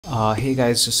Hey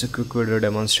guys, just a quick video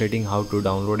demonstrating how to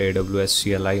download AWS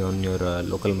CLI on your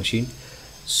local machine,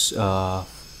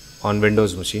 on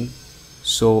Windows machine.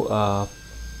 So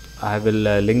I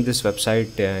will link this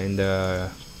website in the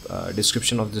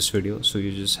description of this video. So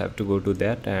you just have to go to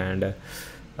that, and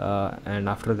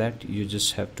after that you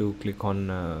just have to click on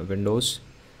Windows,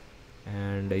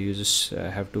 and you just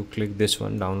have to click this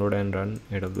one, download and run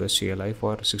AWS CLI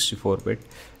for 64-bit,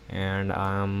 and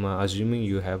I'm assuming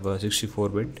you have a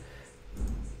 64-bit.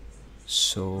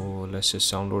 So let's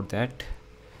just download that,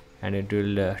 and it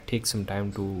will take some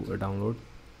time to download.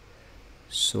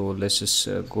 So let's just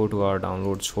go to our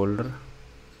downloads folder,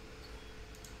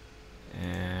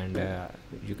 and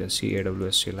you can see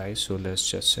AWS CLI. So let's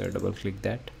just double click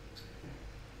that,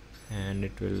 and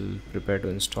it will prepare to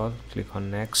install. Click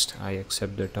on next. I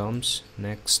accept the terms.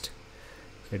 Next.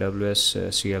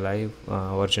 AWS CLI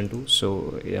version 2.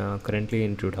 So currently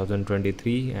in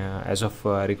 2023, as of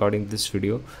recording this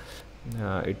video,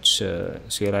 it's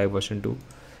CLI version 2.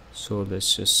 So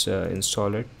let's just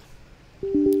install it,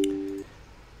 and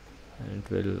it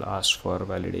will ask for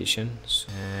validation,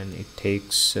 and it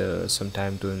takes some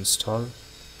time to install.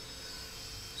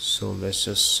 So let's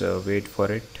just wait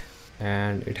for it,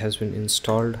 and it has been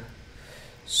installed.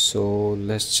 So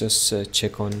let's just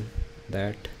check on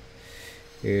that.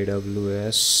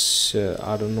 AWS,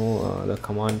 I don't know the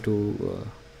command to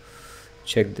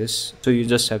check this. So you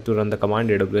just have to run the command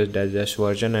AWS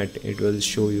version, and it will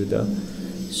show you the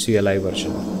CLI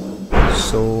version.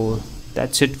 So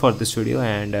that's it for this video,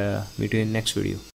 and meet you in next video.